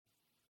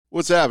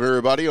What's happening,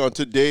 everybody? On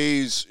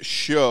today's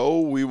show,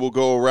 we will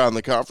go around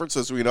the conference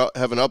as we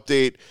have an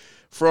update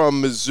from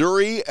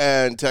Missouri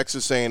and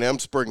Texas A&M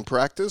spring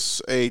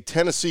practice, a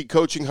Tennessee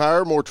coaching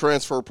hire, more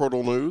transfer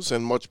portal news,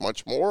 and much,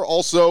 much more.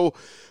 Also,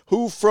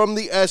 who from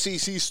the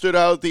SEC stood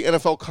out at the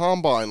NFL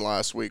Combine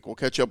last week. We'll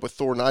catch up with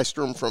Thor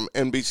Nystrom from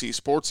NBC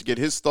Sports to get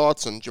his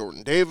thoughts on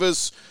Jordan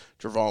Davis,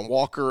 Travon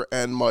Walker,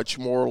 and much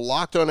more.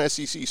 Locked on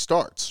SEC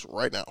starts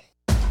right now.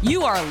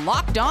 You are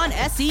Locked On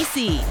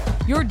SEC,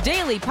 your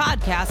daily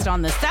podcast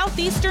on the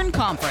Southeastern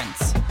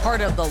Conference. Part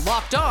of the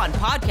Locked On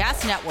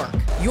Podcast Network,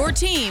 your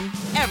team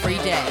every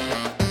day.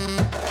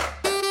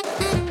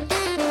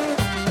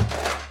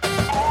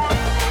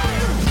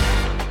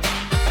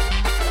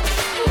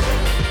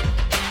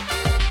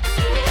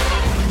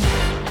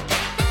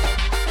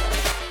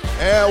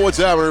 And what's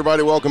up,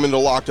 everybody? Welcome into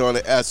Locked On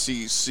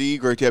SEC.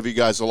 Great to have you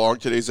guys along.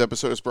 Today's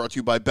episode is brought to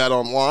you by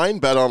BetOnline.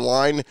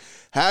 BetOnline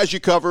has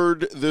you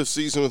covered this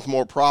season with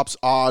more props,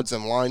 odds,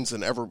 and lines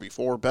than ever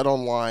before.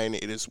 BetOnline,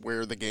 it is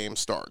where the game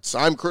starts.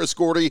 I'm Chris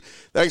Gordy.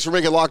 Thanks for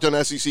making Locked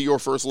On SEC your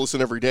first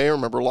listen every day.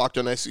 Remember, Locked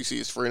On SEC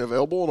is free and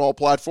available on all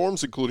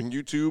platforms, including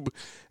YouTube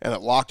and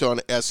at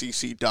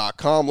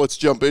LockedOnSEC.com. Let's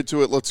jump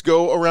into it. Let's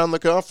go around the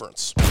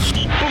conference.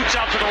 Boots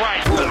out to the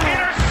right.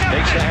 Intercepted.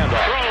 Takes the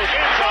handoff. Throws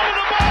into the ball.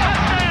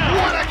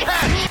 What a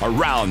catch.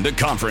 Around the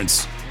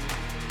conference.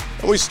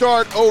 And we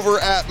start over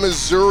at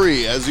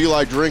Missouri as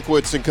Eli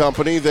Drinkwitz and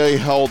company. They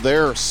held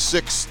their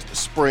sixth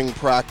spring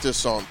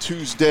practice on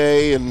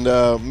Tuesday and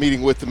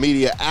meeting with the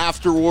media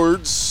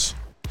afterwards.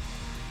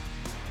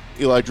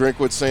 Eli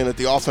Drinkwitz saying that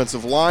the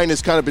offensive line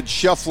has kind of been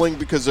shuffling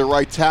because their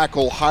right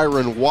tackle,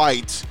 Hiron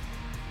White,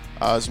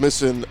 is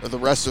missing the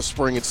rest of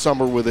spring and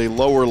summer with a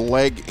lower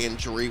leg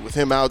injury. With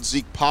him out,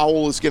 Zeke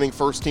Powell is getting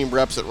first-team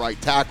reps at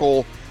right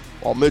tackle,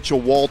 while Mitchell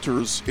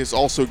Walters is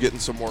also getting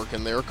some work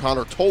in there.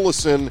 Connor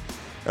Tolleson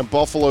and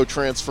Buffalo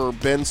transfer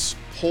Bence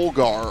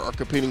Polgar are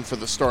competing for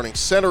the starting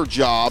center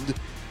job.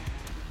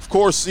 Of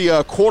course,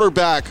 the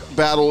quarterback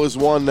battle is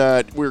one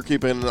that we're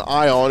keeping an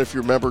eye on. If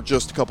you remember,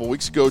 just a couple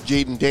weeks ago,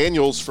 Jaden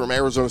Daniels from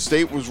Arizona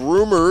State was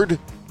rumored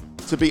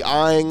to be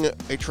eyeing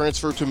a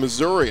transfer to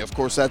Missouri. Of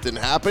course, that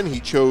didn't happen. He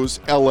chose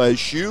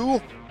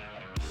LSU.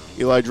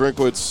 Eli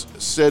Drinkwitz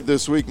said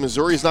this week,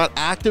 Missouri is not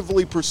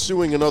actively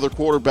pursuing another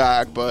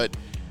quarterback, but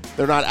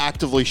they're not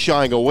actively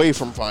shying away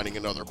from finding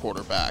another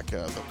quarterback.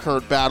 The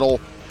current battle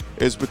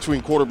is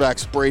between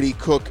quarterbacks Brady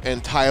Cook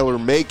and Tyler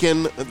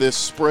Macon this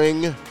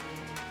spring.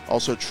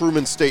 Also,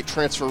 Truman State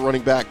transfer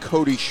running back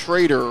Cody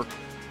Schrader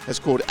has,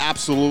 quote,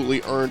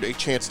 absolutely earned a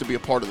chance to be a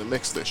part of the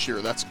mix this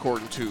year. That's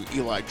according to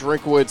Eli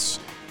Drinkwitz.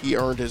 He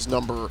earned his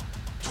number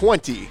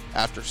 20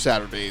 after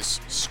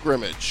Saturday's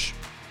scrimmage.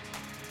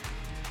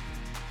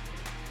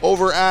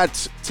 Over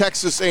at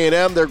Texas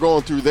A&M, they're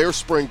going through their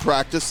spring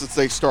practice as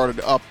they started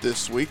up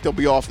this week. They'll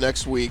be off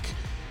next week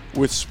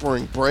with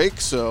spring break.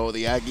 So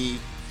the Aggie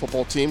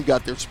football team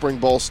got their spring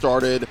ball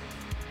started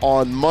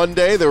on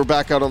Monday. They were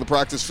back out on the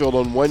practice field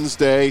on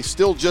Wednesday,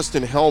 still just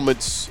in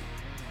helmets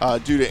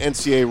due to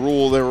NCAA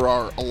rule. There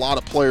are a lot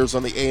of players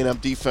on the A&M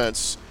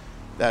defense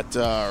that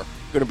are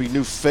going to be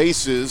new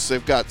faces.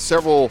 They've got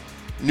several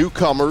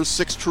newcomers,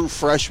 6 true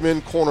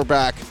freshmen,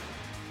 cornerback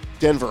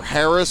Denver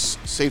Harris,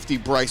 safety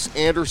Bryce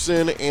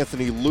Anderson,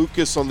 Anthony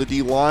Lucas on the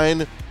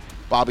D-line,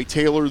 Bobby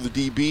Taylor, the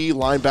DB,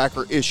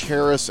 linebacker Ish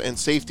Harris, and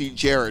safety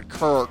Jared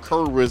Kerr.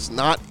 Kerr was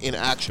not in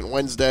action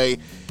Wednesday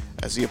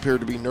as he appeared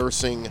to be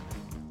nursing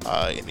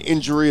an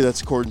injury.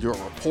 That's according to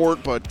a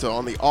report. But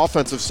on the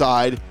offensive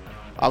side,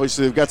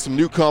 obviously they've got some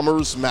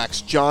newcomers,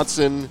 Max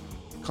Johnson,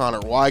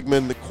 Connor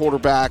Weigman, the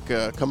quarterback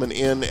coming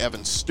in,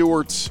 Evan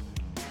Stewart.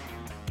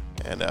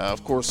 And,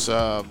 of course,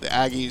 the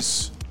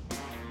Aggies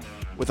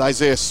with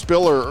Isaiah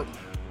Spiller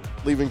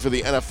leaving for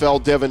the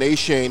NFL, Devin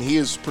Achane, he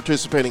is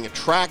participating in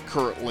track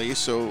currently,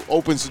 so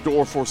opens the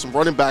door for some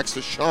running backs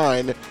to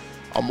shine.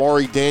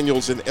 Amari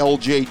Daniels and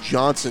L.J.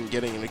 Johnson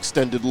getting an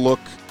extended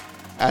look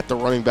at the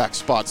running back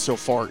spot so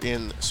far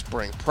in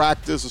spring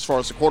practice. As far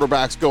as the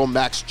quarterbacks go,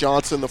 Max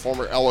Johnson, the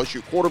former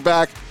LSU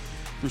quarterback,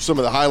 through some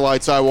of the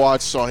highlights I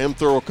watched, saw him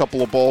throw a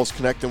couple of balls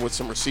connecting with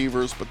some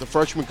receivers, but the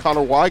freshman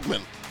Connor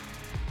Weigman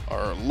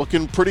are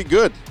looking pretty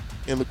good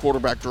in the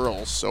quarterback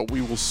drills. So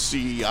we will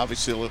see,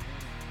 obviously,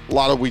 a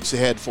lot of weeks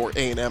ahead for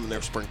A&M in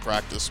their spring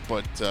practice,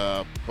 but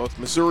both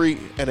Missouri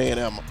and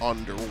A&M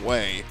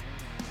underway.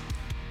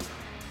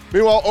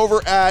 Meanwhile,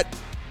 over at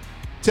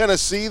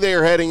Tennessee, they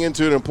are heading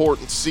into an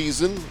important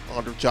season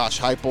under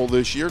Josh Heupel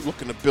this year,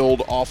 looking to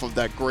build off of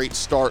that great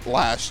start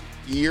last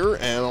year.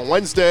 And on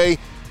Wednesday,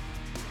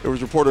 it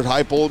was reported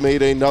Heupel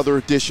made another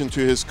addition to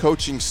his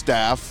coaching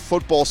staff.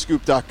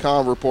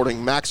 FootballScoop.com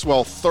reporting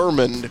Maxwell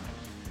Thurmond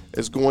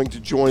is going to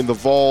join the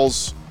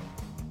Vols.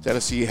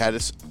 Tennessee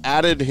has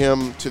added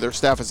him to their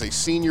staff as a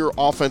senior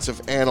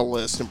offensive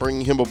analyst, and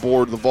bringing him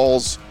aboard, the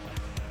Vols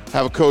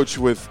have a coach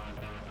with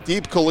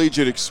deep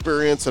collegiate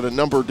experience at a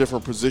number of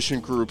different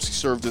position groups. He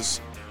served as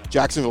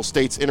Jacksonville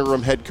State's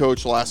interim head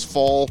coach last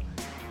fall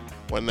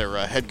when their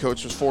head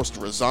coach was forced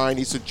to resign.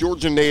 He's a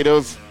Georgia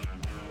native.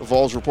 The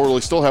Vols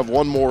reportedly still have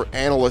one more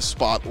analyst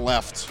spot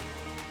left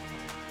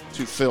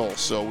to fill,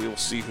 so we will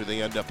see who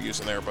they end up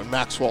using there. But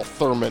Maxwell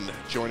Thurman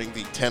joining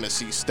the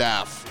Tennessee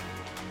staff.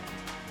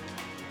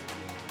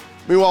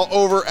 Meanwhile,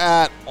 over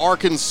at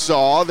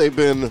Arkansas, they've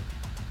been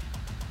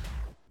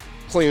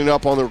cleaning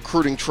up on the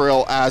recruiting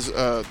trail as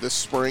this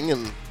spring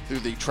and through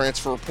the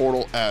transfer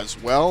portal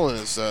as well,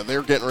 as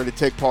they're getting ready to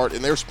take part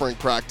in their spring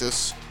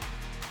practice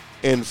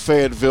in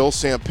Fayetteville.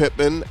 Sam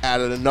Pittman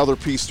added another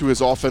piece to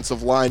his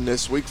offensive line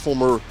this week.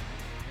 Former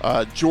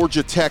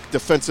Georgia Tech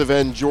defensive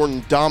end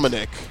Jordan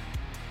Dominic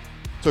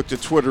took to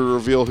Twitter to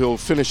reveal he'll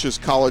finish his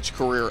college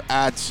career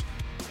at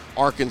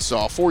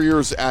Arkansas. 4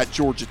 years at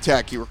Georgia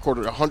Tech, he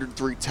recorded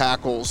 103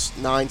 tackles,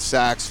 9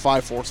 sacks,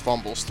 5 forced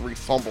fumbles, 3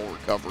 fumble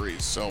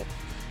recoveries. So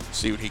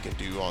see what he can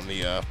do on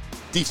the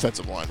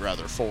defensive line,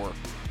 for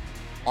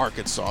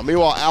Arkansas.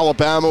 Meanwhile,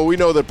 Alabama, we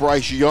know that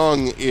Bryce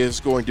Young is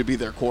going to be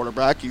their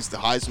quarterback. He's the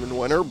Heisman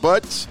winner,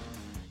 but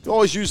you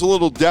always use a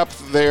little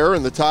depth there,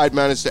 and the Tide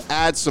managed to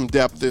add some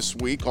depth this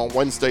week on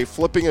Wednesday,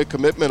 flipping a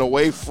commitment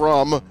away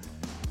from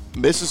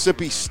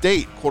Mississippi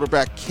State.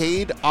 Quarterback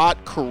Cade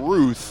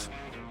Ott-Caruth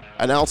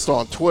announced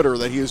on Twitter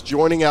that he is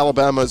joining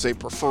Alabama as a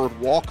preferred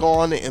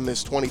walk-on in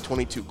this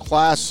 2022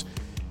 class.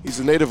 He's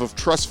a native of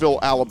Trussville,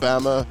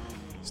 Alabama.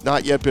 He's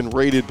not yet been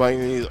rated by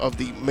any of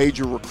the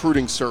major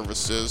recruiting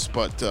services,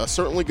 but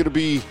certainly going to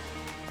be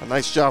a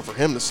nice job for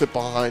him to sit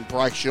behind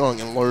Bryce Young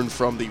and learn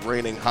from the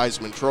reigning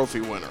Heisman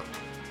Trophy winner.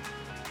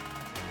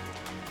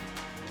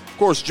 Of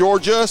course,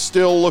 Georgia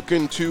still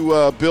looking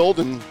to build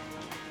and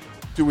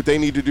do what they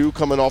need to do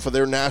coming off of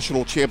their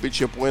national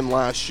championship win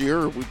last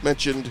year. We've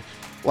mentioned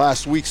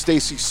last week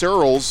Stacy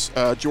Searles,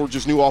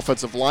 Georgia's new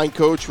offensive line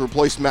coach,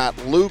 replaced Matt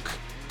Luke.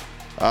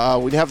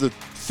 We have the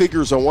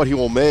figures on what he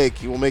will make.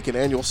 He will make an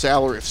annual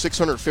salary of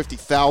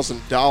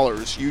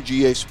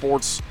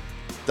 $650,000.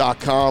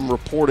 UGAsports.com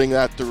reporting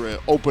that through an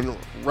open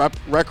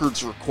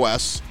records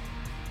request.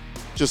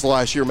 Just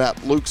last year,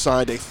 Matt Luke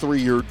signed a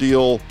 3-year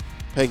deal,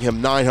 paying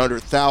him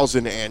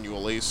 $900,000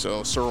 annually,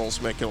 so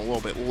Searles making a little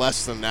bit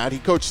less than that. He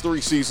coached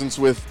 3 seasons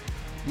with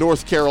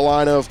North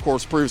Carolina, of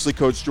course, previously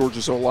coached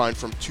Georgia's O-line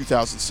from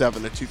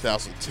 2007 to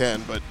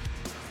 2010, but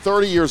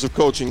 30 years of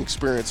coaching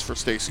experience for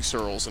Stacy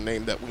Searles, a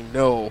name that we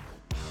know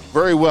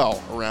very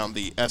well around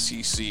the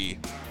SEC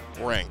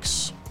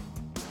ranks.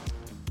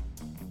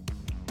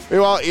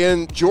 Meanwhile,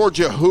 in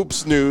Georgia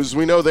hoops news,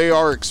 we know they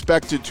are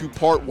expected to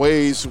part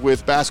ways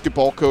with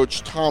basketball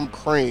coach Tom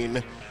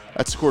Crane.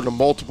 That's according to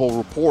multiple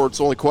reports.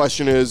 The only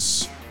question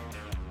is,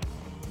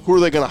 who are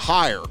they going to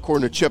hire?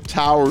 According to Chip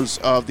Towers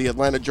of the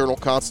Atlanta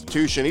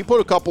Journal-Constitution, he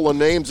put a couple of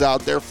names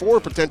out there for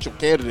potential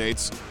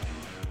candidates.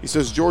 He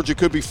says Georgia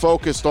could be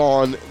focused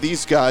on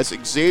these guys: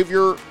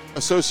 Xavier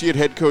associate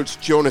head coach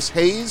Jonas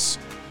Hayes,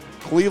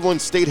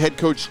 Cleveland State head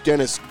coach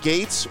Dennis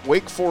Gates,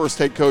 Wake Forest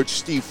head coach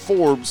Steve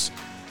Forbes,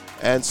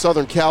 and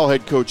Southern Cal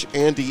head coach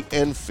Andy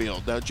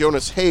Enfield. Now,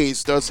 Jonas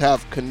Hayes does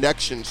have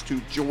connections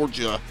to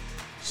Georgia,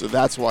 so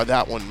that's why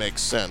that one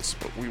makes sense,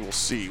 but we will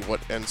see what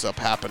ends up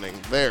happening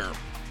there.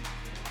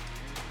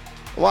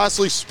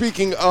 Lastly,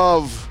 speaking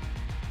of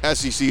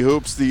SEC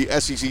hoops, the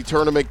SEC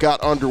tournament got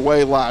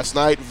underway last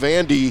night.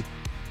 Vandy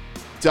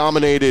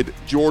dominated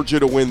Georgia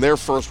to win their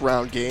first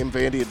round game.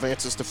 Vandy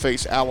advances to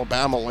face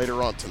Alabama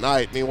later on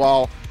tonight.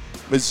 Meanwhile,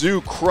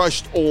 Mizzou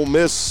crushed Ole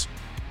Miss.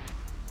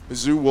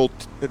 Mizzou will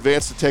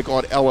advance to take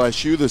on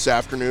LSU this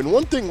afternoon.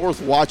 One thing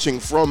worth watching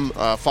from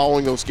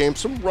following those games,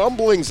 some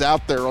rumblings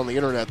out there on the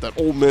internet that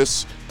Ole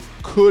Miss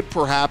could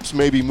perhaps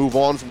maybe move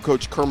on from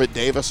Coach Kermit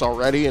Davis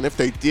already, and if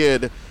they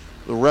did,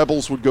 the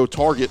Rebels would go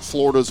target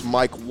Florida's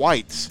Mike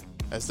White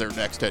as their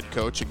next head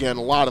coach. Again,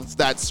 a lot of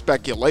that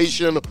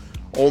speculation.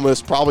 Ole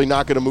Miss probably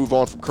not going to move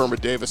on from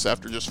Kermit Davis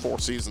after just 4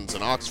 seasons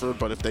in Oxford,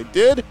 but if they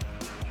did,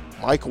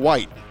 Mike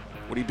White,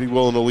 would he be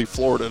willing to leave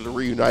Florida to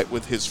reunite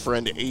with his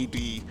friend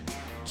A.D.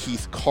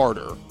 Keith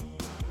Carter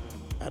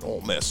at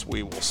Ole Miss?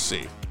 We will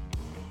see.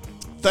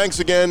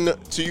 Thanks again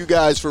to you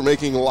guys for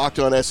making Locked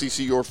On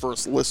SEC your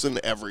first listen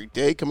every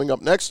day. Coming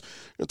up next,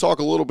 we're going to talk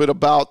a little bit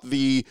about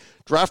the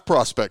draft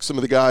prospects, some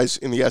of the guys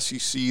in the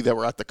SEC that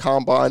were at the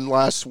Combine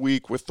last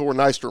week with Thor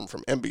Nystrom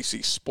from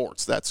NBC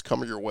Sports. That's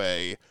coming your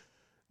way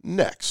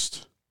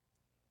next.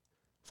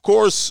 Of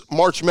course,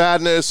 March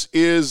Madness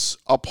is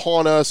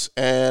upon us,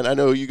 and I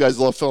know you guys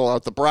love filling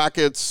out the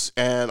brackets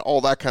and all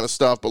that kind of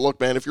stuff, but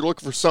look, man, if you're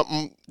looking for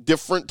something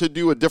different to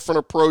do, a different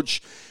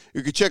approach,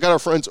 you can check out our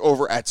friends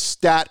over at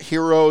Stat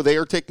Hero. They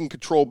are taking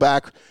control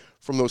back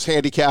from those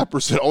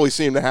handicappers that always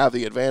seem to have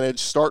the advantage.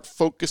 Start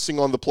focusing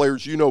on the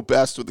players you know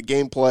best with the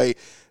gameplay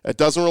that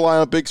doesn't rely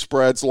on big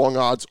spreads, long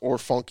odds, or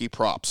funky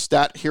props.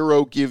 Stat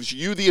Hero gives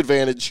you the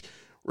advantage,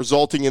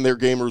 resulting in their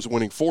gamers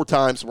winning 4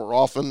 times more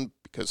often,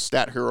 because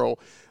Stat Hero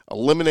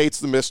eliminates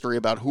the mystery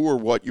about who or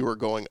what you are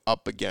going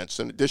up against.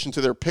 In addition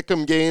to their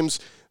pick'em games,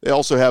 they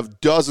also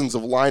have dozens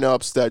of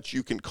lineups that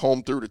you can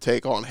comb through to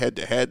take on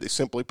head-to-head. They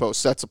simply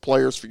post sets of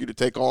players for you to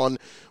take on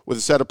with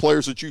a set of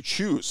players that you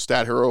choose.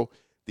 Stat Hero,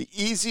 the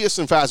easiest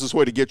and fastest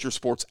way to get your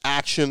sports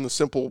action. The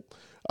simple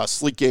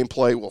Sleek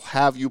gameplay will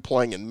have you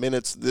playing in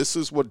minutes. This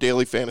is what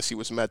daily fantasy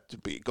was meant to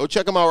be. Go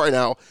check them out right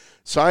now.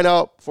 Sign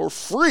up for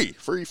free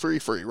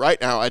right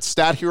now at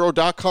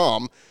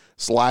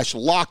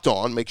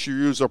stathero.com/lockedon. Make sure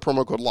you use our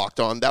promo code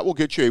LOCKEDON. That will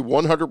get you a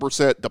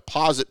 100%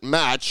 deposit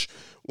match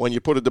when you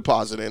put a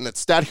deposit in.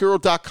 That's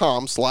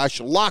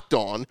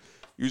stathero.com/lockedon.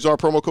 Use our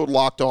promo code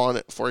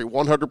LOCKEDON for a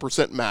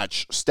 100%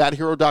 match.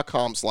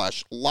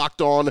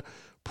 stathero.com/lockedon.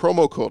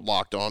 Promo code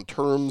LOCKEDON.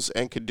 Terms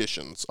and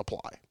conditions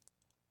apply.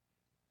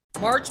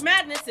 March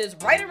Madness is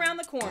right around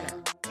the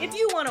corner. If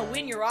you want to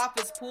win your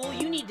office pool,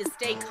 you need to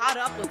stay caught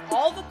up with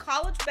all the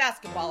college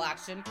basketball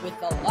action with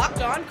the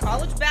Locked On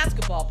College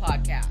Basketball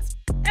Podcast.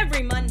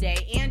 Every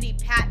Monday, Andy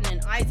Patton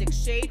and Isaac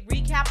Shade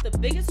recap the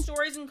biggest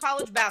stories in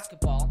college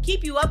basketball,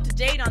 keep you up to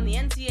date on the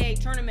NCAA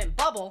tournament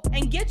bubble,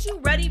 and get you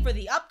ready for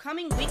the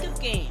upcoming week of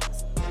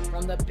games.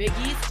 From the Big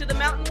East to the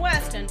Mountain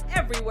West and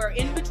everywhere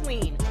in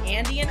between,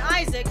 Andy and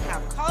Isaac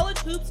have college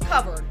hoops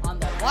covered on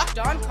the Locked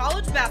On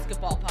College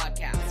Basketball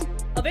Podcast.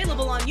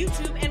 Available on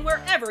YouTube and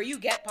wherever you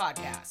get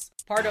podcasts.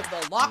 Part of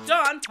the Locked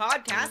On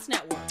Podcast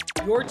Network.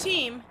 Your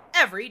team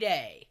every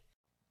day.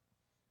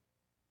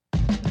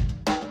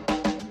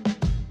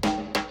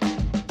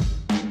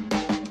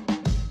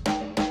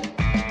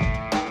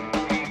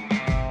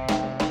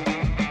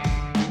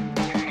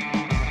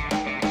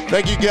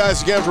 Thank you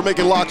guys again for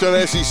making Locked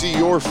On SEC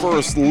your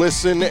first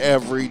listen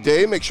every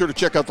day. Make sure to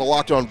check out the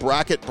Locked On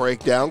Bracket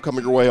Breakdown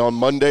coming your way on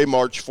Monday,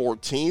 March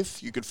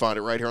 14th. You can find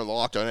it right here on the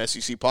Locked On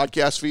SEC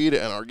podcast feed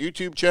and our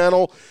YouTube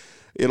channel.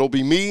 It'll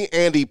be me,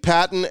 Andy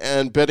Patton,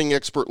 and betting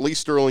expert Lee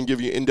Sterling give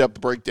you in-depth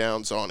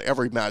breakdowns on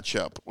every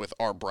matchup with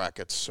our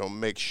brackets, so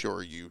make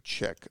sure you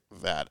check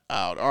that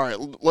out. All right,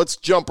 let's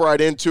jump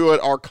right into it.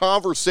 Our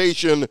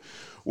conversation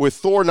with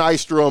Thor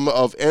Nystrom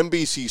of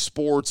NBC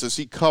Sports as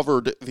he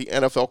covered the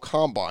NFL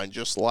Combine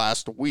just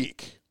last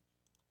week.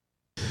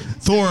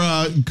 Thor,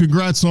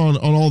 congrats on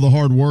all the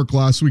hard work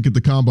last week at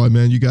the Combine,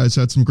 man. You guys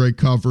had some great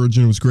coverage,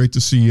 and it was great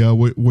to see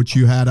what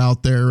you had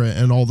out there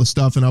and all the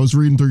stuff. And I was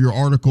reading through your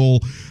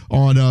article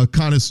on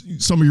kind of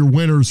some of your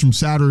winners from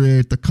Saturday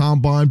at the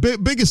Combine.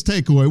 Biggest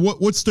takeaway,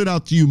 what stood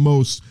out to you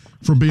most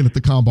from being at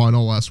the Combine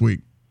all last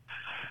week?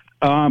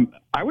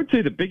 I would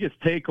say the biggest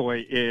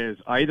takeaway is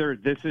either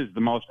this is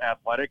the most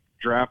athletic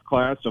draft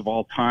class of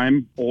all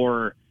time,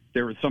 or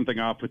there was something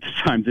off with the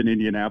times in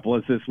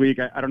Indianapolis this week.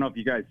 I don't know if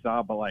you guys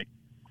saw, but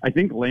I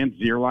think Lance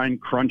Zierlein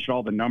crunched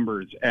all the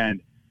numbers,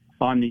 and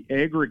on the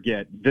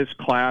aggregate, this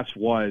class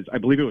was, I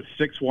believe it was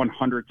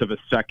 6/100ths of a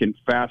second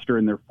faster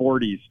in their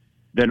 40s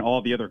than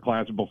all the other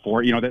classes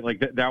before. You know,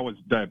 that was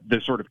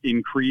the sort of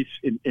increase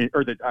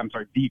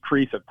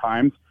decrease of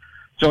times.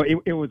 So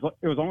it was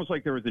almost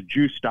like there was a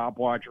juice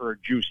stopwatch or a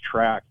juice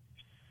track,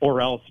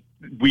 or else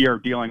we are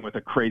dealing with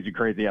a crazy,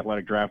 crazy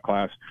athletic draft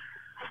class.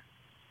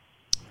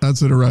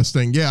 That's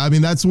interesting. Yeah, I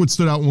mean, that's what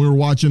stood out when we were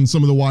watching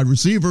some of the wide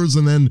receivers,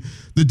 and then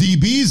the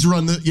DBs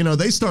run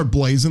they start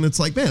blazing. It's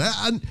like, man,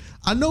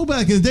 I know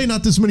back in the day,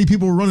 not this many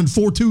people were running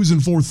 4.2s and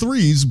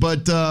 4.3s,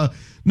 but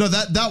no,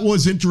 that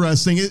was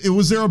interesting.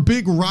 Was there a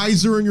big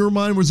riser in your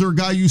mind? Was there a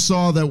guy you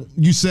saw that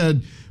you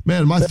said,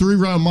 man, my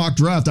 3-round mock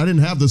draft, I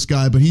didn't have this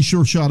guy, but he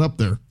sure shot up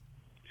there?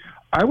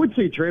 I would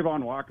say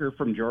Trayvon Walker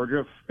from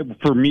Georgia,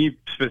 for me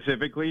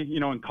specifically. You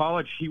know, in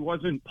college, he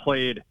wasn't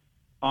played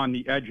on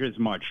the edges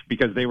much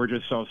because they were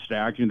just so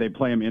stacked, and they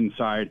play him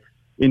inside,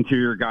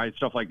 interior guys,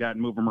 stuff like that,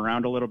 and move him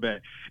around a little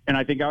bit. And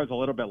I think I was a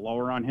little bit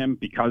lower on him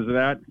because of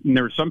that. And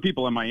there were some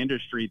people in my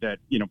industry that,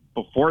 you know,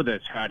 before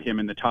this had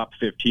him in the top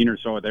 15 or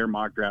so of their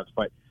mock drafts,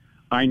 but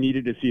I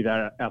needed to see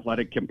that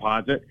athletic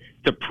composite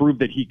to prove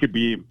that he could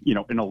be, you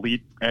know, an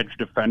elite edge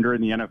defender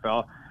in the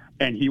NFL.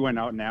 And he went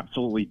out and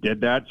absolutely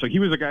did that. So he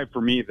was a guy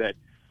for me that,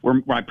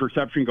 where my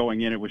perception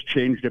going in, it was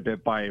changed a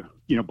bit by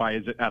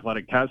his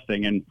athletic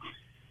testing, and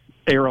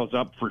arrows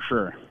up for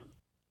sure.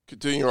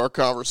 Continue our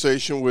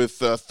conversation with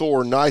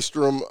Thor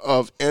Nystrom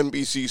of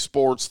NBC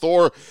Sports.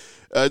 Thor,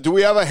 do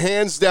we have a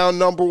hands-down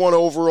number one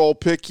overall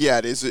pick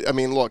yet?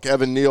 Look,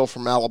 Evan Neal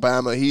from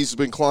Alabama, he's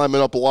been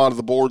climbing up a lot of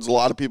the boards. A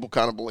lot of people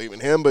kind of believe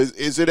in him, but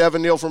is it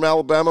Evan Neal from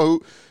Alabama?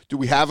 Do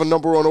we have a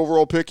number one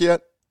overall pick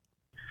yet?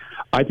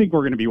 I think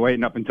we're going to be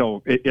waiting up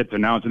until it's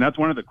announced, and that's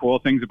one of the cool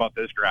things about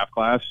this draft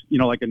class. You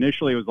know, like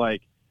initially it was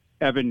like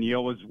Evan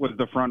Neal was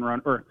the front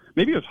runner, or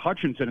maybe it was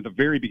Hutchinson at the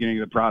very beginning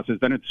of the process.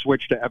 Then it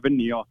switched to Evan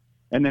Neal,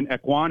 and then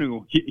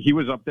Ekwonu, he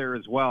was up there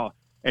as well.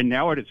 And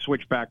now it has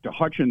switched back to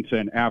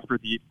Hutchinson after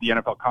the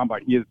NFL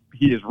Combine.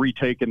 He has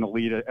retaken the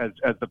lead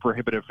as the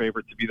prohibitive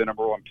favorite to be the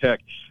number one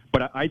pick.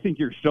 But I think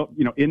you're still,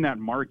 you know, in that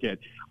market.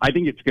 I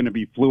think it's going to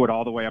be fluid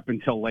all the way up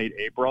until late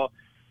April.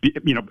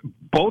 You know,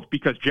 both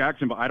because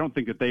Jacksonville, I don't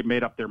think that they've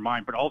made up their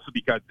mind, but also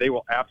because they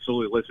will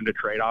absolutely listen to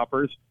trade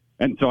offers.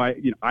 And so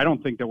I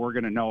don't think that we're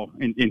going to know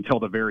until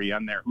the very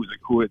end there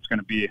who it's going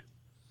to be.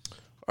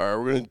 All right,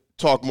 we're going to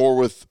talk more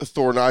with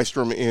Thor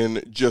Nystrom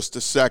in just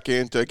a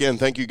second. Again,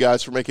 thank you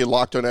guys for making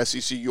Locked On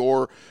SEC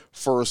your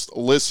first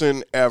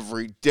listen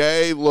every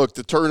day. Look,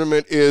 the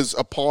tournament is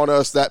upon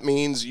us. That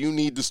means you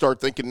need to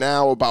start thinking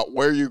now about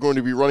where you're going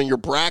to be running your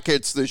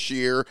brackets this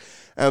year.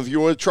 And if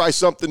you want to try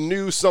something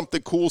new,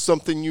 something cool,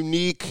 something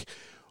unique,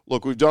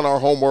 look, we've done our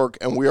homework,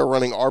 and we are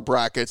running our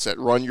brackets at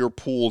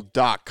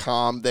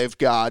runyourpool.com. They've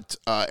got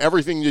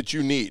everything that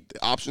you need.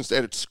 The options to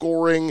edit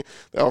scoring.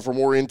 They offer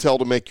more intel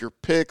to make your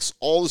picks.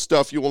 All the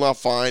stuff you will not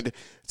find at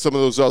some of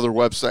those other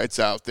websites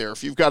out there.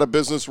 If you've got a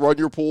business, Run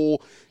Your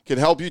Pool can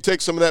help you take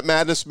some of that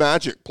madness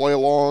magic, play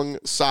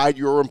alongside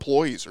your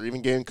employees, or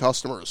even gain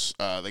customers.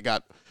 They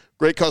got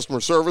great customer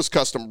service,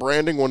 custom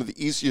branding, one of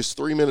the easiest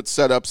 3-minute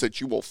setups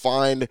that you will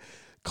find.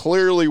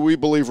 Clearly, we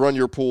believe Run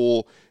Your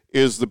Pool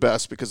is the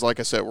best because,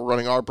 like I said, we're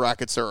running our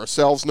brackets there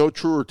ourselves. No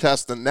truer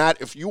test than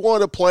that. If you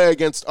want to play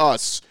against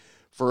us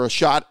for a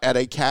shot at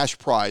a cash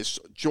prize,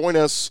 join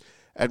us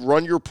at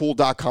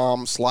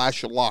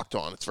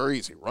runyourpool.com/lockedon. It's very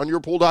easy.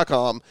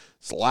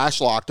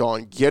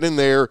 runyourpool.com/lockedon. Get in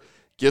there.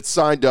 Get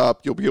signed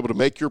up. You'll be able to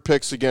make your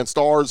picks against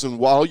ours, and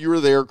while you're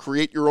there,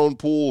 create your own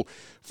pool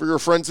for your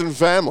friends and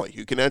family.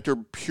 You can enter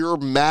Pure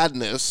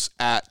Madness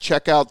at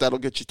checkout. That'll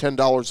get you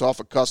 $10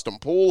 off a custom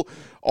pool.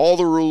 All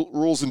the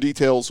rules and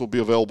details will be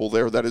available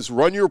there. That is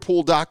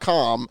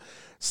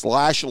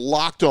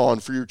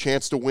runyourpool.com/lockedon for your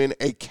chance to win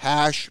a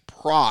cash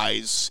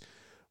prize.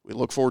 We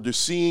look forward to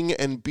seeing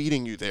and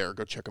beating you there.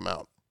 Go check them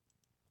out.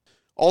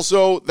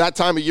 Also, that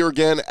time of year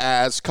again,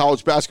 as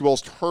college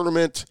basketball's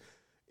tournament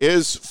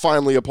is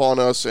finally upon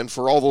us, and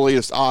for all the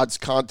latest odds,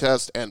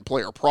 contests, and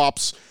player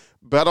props,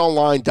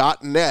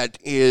 BetOnline.net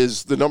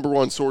is the number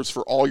one source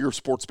for all your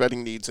sports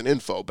betting needs and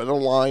info.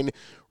 BetOnline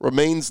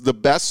remains the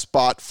best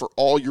spot for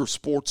all your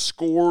sports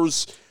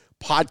scores,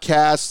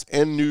 podcasts,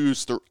 and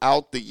news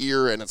throughout the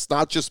year, and it's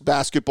not just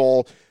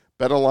basketball.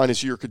 BetOnline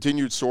is your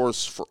continued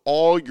source for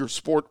all your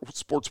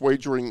sports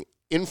wagering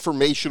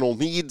informational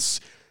needs,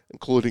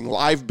 including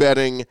live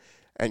betting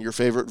and your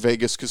favorite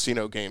Vegas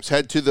casino games.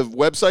 Head to the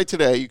website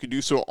today. You can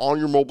do so on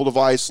your mobile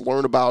device.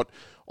 Learn about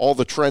all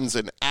the trends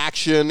in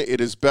action. It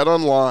is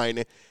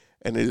BetOnline,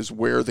 and it is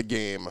where the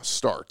game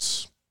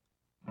starts.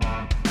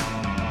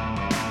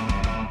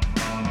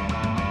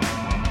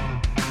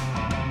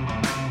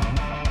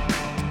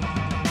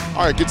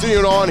 All right,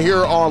 continuing on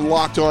here on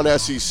Locked On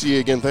SEC.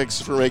 Again,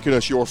 thanks for making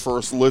us your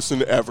first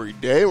listen every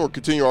day. We'll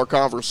continue our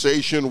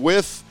conversation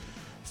with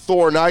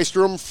Thor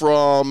Nystrom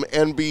from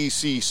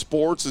NBC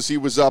Sports as he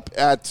was up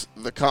at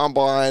the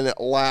Combine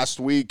last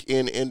week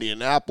in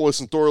Indianapolis.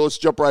 And Thor, let's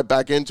jump right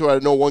back into it. I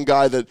know one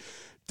guy that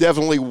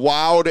definitely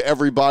wowed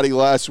everybody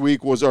last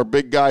week was our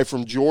big guy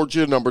from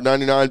Georgia, number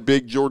 99,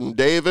 Big Jordan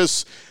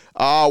Davis.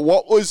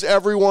 What was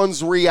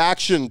everyone's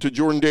reaction to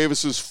Jordan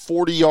Davis's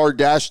 40-yard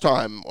dash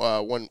time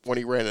when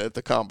he ran it at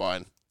the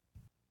Combine?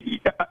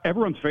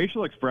 Everyone's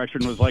facial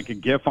expression was like a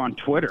GIF on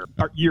Twitter.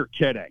 You're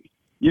kidding.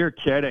 You're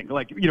kidding.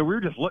 Like, we were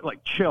just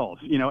like chills,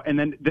 and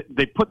then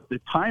they put the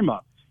time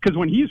up. Because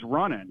when he's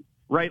running,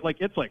 right,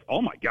 like, it's like,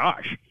 oh, my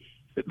gosh,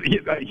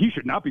 he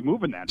should not be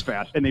moving that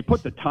fast. And they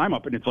put the time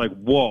up, and it's like,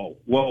 whoa.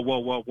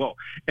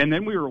 And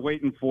then we were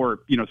waiting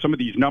for, some of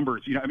these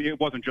numbers. It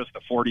wasn't just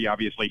the 40,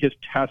 obviously. His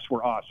tests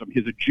were awesome.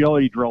 His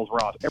agility drills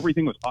were awesome.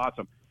 Everything was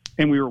awesome.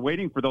 And we were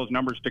waiting for those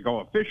numbers to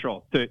go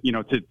official to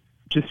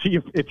see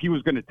if he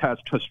was going to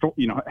test,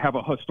 have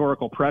a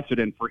historical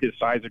precedent for his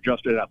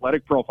size-adjusted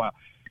athletic profile.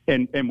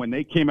 And when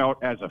they came out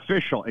as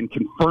official and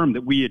confirmed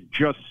that we had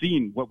just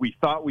seen what we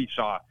thought we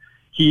saw,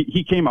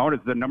 he came out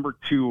as the number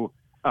 2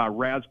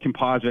 RAS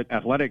composite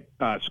athletic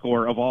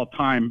score of all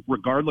time,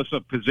 regardless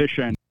of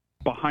position,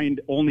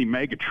 behind only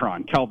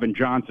Megatron, Calvin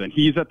Johnson.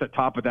 He's at the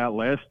top of that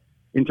list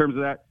in terms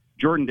of that.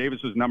 Jordan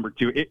Davis was number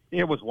 2.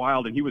 It was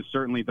wild, and he was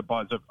certainly the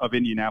buzz of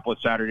Indianapolis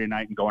Saturday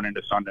night and going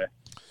into Sunday.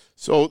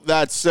 So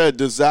that said,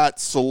 does that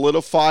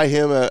solidify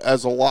him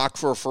as a lock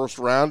for a first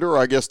rounder? Or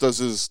I guess does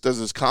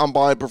his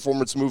combine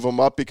performance move him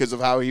up because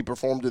of how he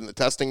performed in the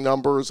testing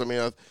numbers? I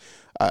mean,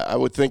 I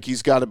would think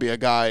he's got to be a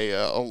guy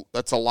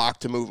that's a lock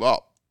to move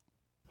up.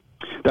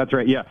 That's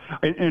right, yeah,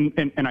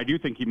 and I do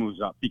think he moves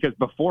up because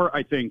before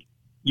I think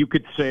you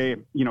could say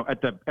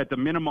at the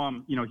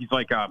minimum he's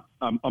like a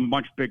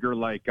much bigger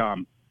like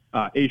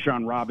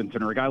A'Shawn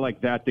Robinson or a guy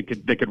like that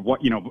could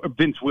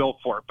Vince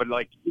Wilfork, but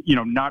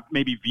not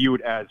maybe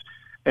viewed as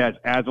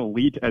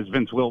elite as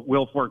Vince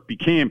Wilfork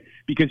became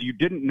because you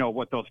didn't know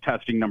what those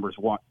testing numbers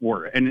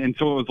were, and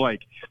so it was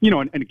like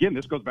and again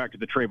this goes back to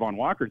the Trayvon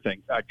Walker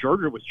thing.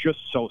 Georgia was just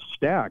so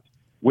stacked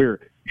where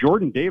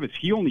Jordan Davis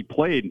he only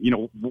played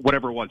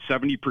whatever it was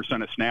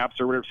 70% of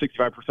snaps or whatever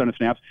 65% of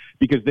snaps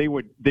because they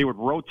would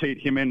rotate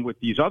him in with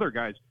these other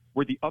guys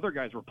where the other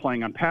guys were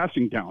playing on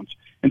passing downs.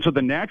 And so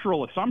the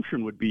natural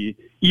assumption would be,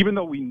 even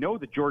though we know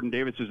that Jordan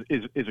Davis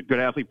is a good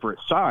athlete for his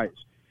size,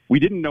 we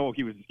didn't know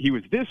he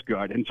was this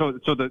good. And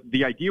so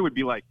the idea would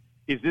be like,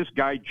 is this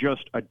guy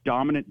just a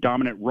dominant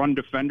run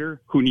defender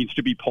who needs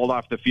to be pulled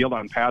off the field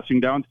on passing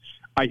downs?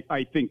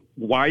 I think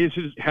why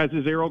has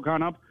his arrow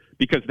gone up?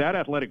 because that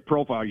athletic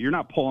profile, you're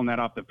not pulling that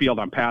off the field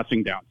on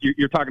passing downs.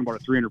 You're talking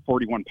about a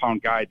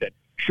 341-pound guy that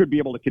should be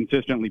able to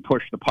consistently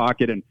push the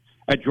pocket. And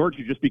at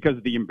Georgia, just because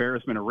of the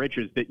embarrassment of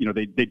riches, that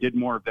they did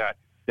more of that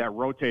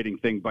rotating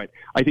thing. But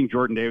I think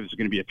Jordan Davis is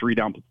going to be a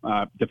 3-down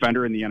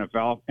defender in the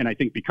NFL, and I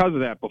think because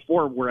of that,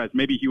 before, whereas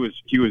maybe he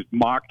was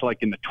mocked like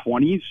in the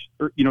 20s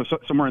or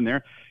somewhere in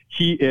there,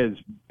 he is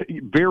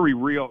very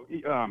real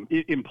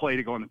in play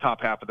to go in the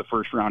top half of the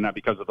first round now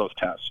because of those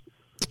tests.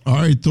 All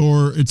right,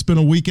 Thor, it's been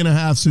a week and a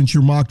half since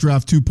your mock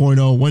draft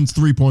 2.0. When's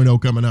 3.0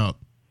 coming out?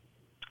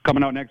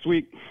 Coming out next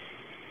week.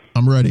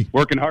 I'm ready.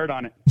 Working hard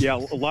on it. Yeah,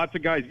 lots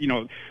of guys,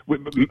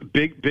 with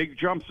big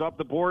jumps up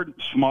the board,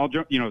 small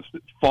jump,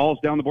 falls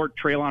down the board.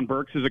 Treylon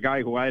Burks is a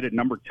guy who I had at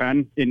number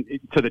 10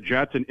 to the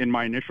Jets in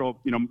my initial,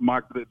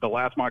 the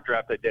last mock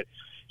draft I did.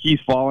 He's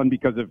fallen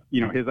because of,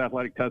 his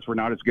athletic tests were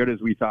not as good as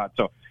we thought.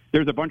 So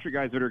there's a bunch of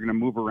guys that are going to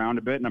move around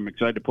a bit, and I'm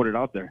excited to put it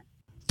out there.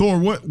 Thor,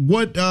 what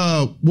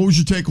was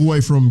your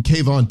takeaway from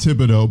Kayvon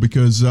Thibodeaux?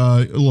 Because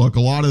look,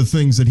 a lot of the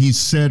things that he's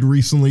said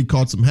recently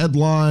caught some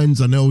headlines.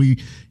 I know he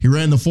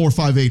ran the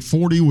 4.58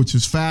 40, which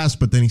is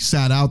fast, but then he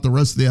sat out the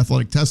rest of the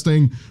athletic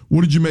testing.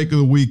 What did you make of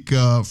the week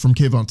from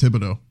Kayvon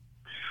Thibodeaux?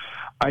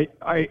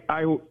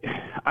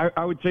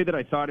 I would say that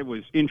I thought it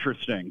was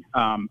interesting.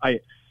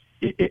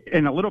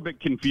 And a little bit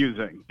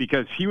confusing,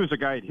 because he was a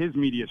guy at his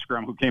media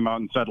scrum who came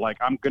out and said, like,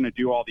 I'm going to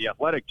do all the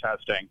athletic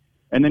testing.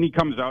 And then he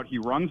comes out, he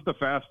runs the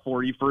fast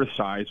 40 for his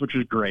size, which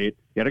is great.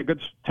 He had a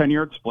good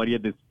 10-yard split. He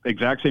had the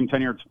exact same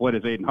 10-yard split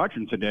as Aiden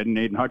Hutchinson did, and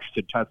Aiden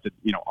Hutchinson tested,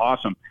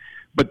 awesome.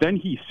 But then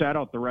he sat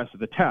out the rest of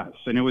the tests,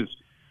 and it was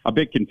a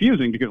bit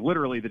confusing because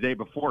literally the day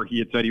before he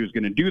had said he was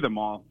going to do them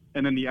all,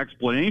 and then the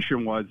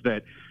explanation was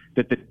that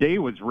the day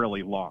was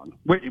really long,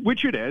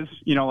 which it is.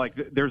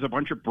 There's a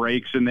bunch of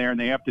breaks in there, and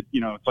they have to,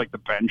 it's like the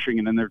benching,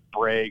 and then there's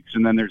breaks,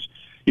 and then there's,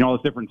 all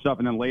this different stuff,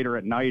 and then later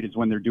at night is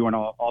when they're doing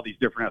all these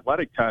different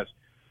athletic tests.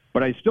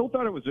 But I still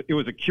thought it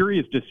was a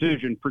curious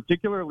decision,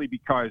 particularly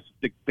because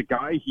the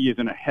guy he is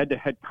in a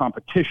head-to-head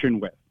competition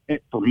with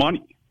for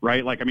money,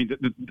 right?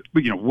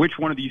 Which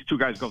one of these two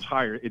guys goes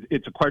higher?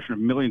 It's a question of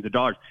millions of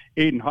dollars.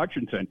 Aiden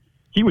Hutchinson,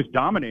 he was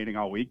dominating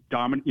all week,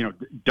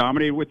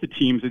 dominated with the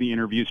teams in the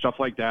interviews, stuff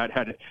like that,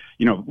 had,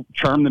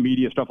 charmed the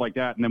media, stuff like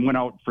that, and then went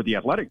out for the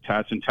athletic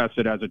test and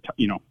tested as a,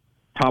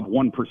 top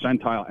 1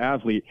 percentile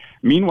athlete.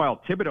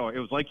 Meanwhile, Thibodeaux, it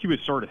was like he was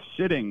sort of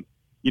sitting,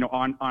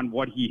 on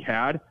what he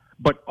had.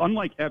 But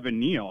unlike Evan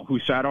Neal, who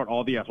sat out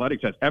all the athletic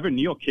tests, Evan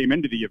Neal came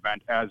into the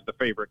event as the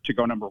favorite to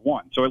go number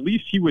 1. So at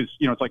least he was,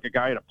 it's like a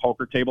guy at a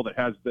poker table that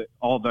has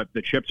all the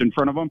chips in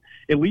front of him.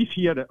 At least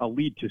he had a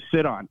lead to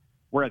sit on.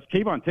 Whereas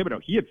Kayvon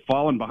Thibodeaux, he had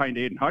fallen behind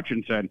Aiden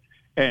Hutchinson.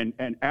 And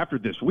after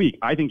this week,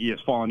 I think he has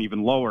fallen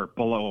even lower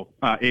below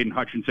Aiden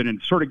Hutchinson,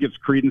 and sort of gives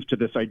credence to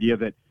this idea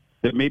that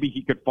maybe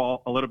he could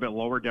fall a little bit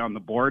lower down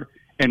the board.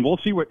 And we'll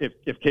see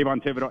if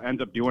Kayvon Thibodeaux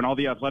ends up doing all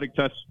the athletic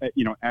tests,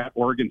 at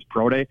Oregon's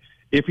Pro Day.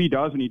 If he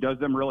does, and he does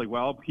them really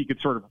well, he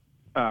could sort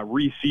of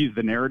re-seize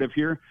the narrative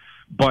here.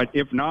 But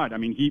if not, I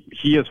mean,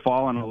 he has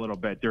fallen a little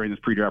bit during this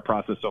pre-draft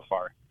process so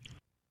far.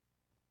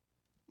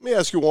 Let me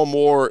ask you one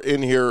more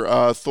in here,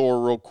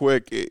 Thor, real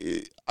quick.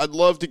 I'd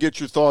love to get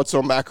your thoughts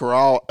on Matt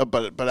Corral,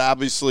 but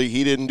obviously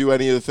he didn't do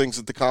any of the things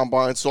at the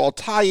Combine. So I'll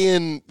tie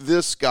in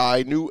this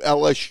guy, new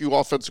LSU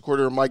offensive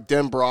coordinator Mike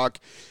Denbrock,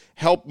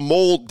 helped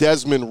mold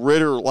Desmond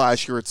Ridder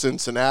last year at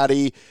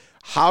Cincinnati.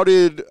 How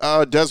did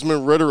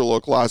Desmond Ridder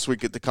look last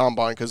week at the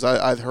Combine? Because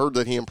I've heard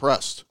that he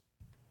impressed.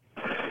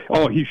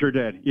 Oh, he sure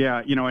did.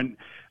 Yeah, and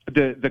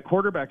the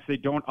quarterbacks, they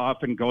don't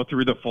often go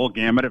through the full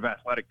gamut of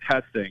athletic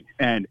testing,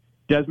 and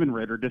Desmond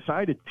Ridder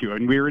decided to.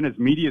 And we were in his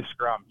media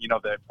scrum,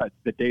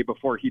 the day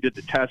before he did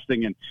the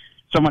testing, and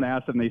someone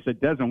asked him, they said,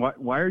 Desmond,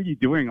 why are you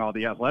doing all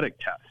the athletic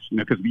tests?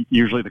 Because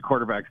usually the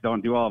quarterbacks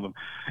don't do all of them.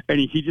 And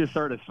he just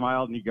sort of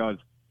smiled and he goes,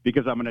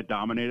 because I'm going to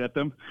dominate at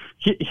them.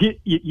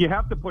 You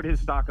have to put his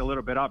stock a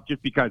little bit up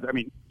just because, I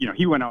mean,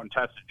 he went out and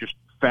tested just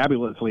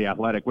fabulously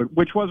athletic,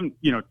 which wasn't,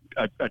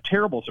 a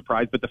terrible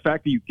surprise. But the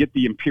fact that you get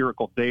the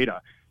empirical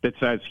data that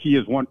says he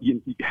is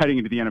heading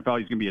into the NFL,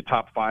 he's going to be a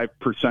top 5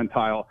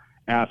 percentile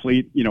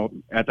athlete,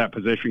 at that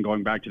position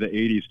going back to the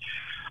 80s.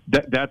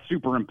 That's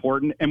super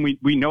important. And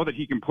we know that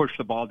he can push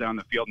the ball down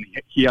the field,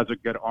 and he has a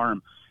good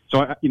arm.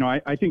 So,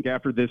 I think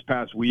after this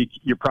past week,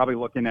 you're probably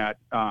looking at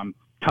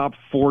top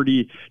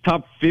 40,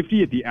 top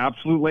 50 at the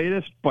absolute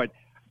latest, but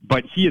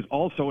he is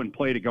also in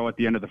play to go at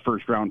the end of the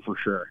first round for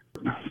sure.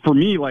 For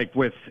me, like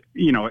with,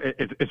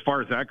 as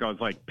far as that goes,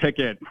 like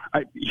Pickett,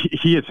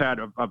 he has had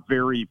a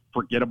very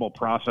forgettable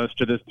process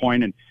to this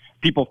point, and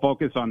people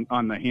focus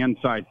on the hand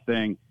size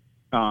thing.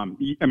 I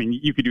mean,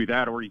 you could do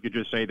that, or you could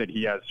just say that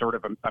he has sort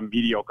of a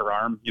mediocre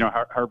arm,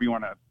 however you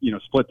want to,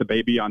 split the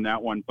baby on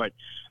that one. But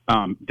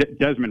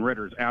Desmond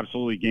Ridder is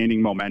absolutely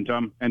gaining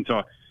momentum. And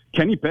so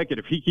Kenny Pickett,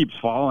 if he keeps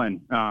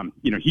falling,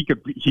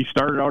 he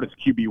started out as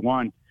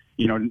QB1,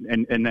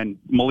 and then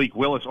Malik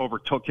Willis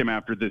overtook him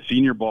after the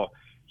Senior Bowl.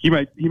 He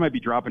might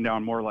be dropping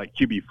down more like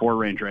QB4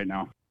 range right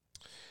now.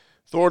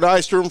 Thor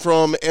Nystrom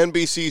from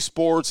NBC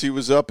Sports. He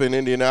was up in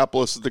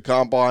Indianapolis at the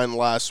Combine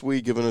last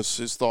week, giving us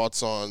his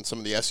thoughts on some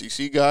of the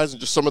SEC guys and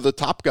just some of the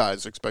top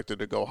guys expected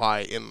to go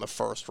high in the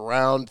first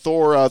round.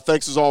 Thor,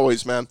 thanks as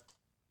always, man.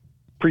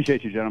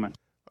 Appreciate you, gentlemen.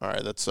 All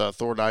right, that's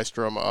Thor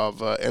Nystrom of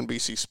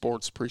NBC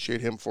Sports.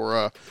 Appreciate him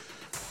for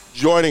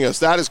joining us.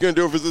 That is going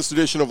to do it for this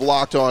edition of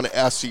Locked On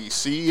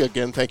SEC.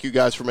 Again, thank you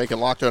guys for making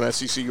Locked On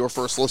SEC your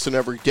first listen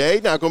every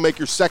day. Now go make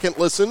your second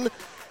listen.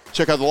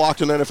 Check out the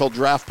Locked On NFL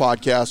Draft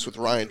podcast with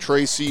Ryan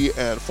Tracy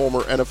and former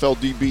NFL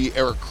DB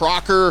Eric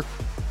Crocker.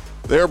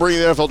 They're bringing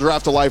the NFL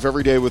Draft to life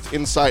every day with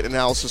insight,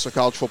 analysis of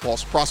college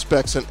football's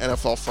prospects and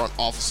NFL front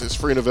offices.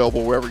 Free and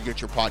available wherever you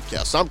get your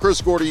podcasts. I'm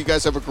Chris Gordy. You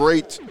guys have a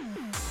great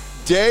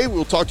day.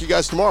 We'll talk to you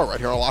guys tomorrow right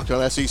here on Locked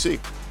On SEC.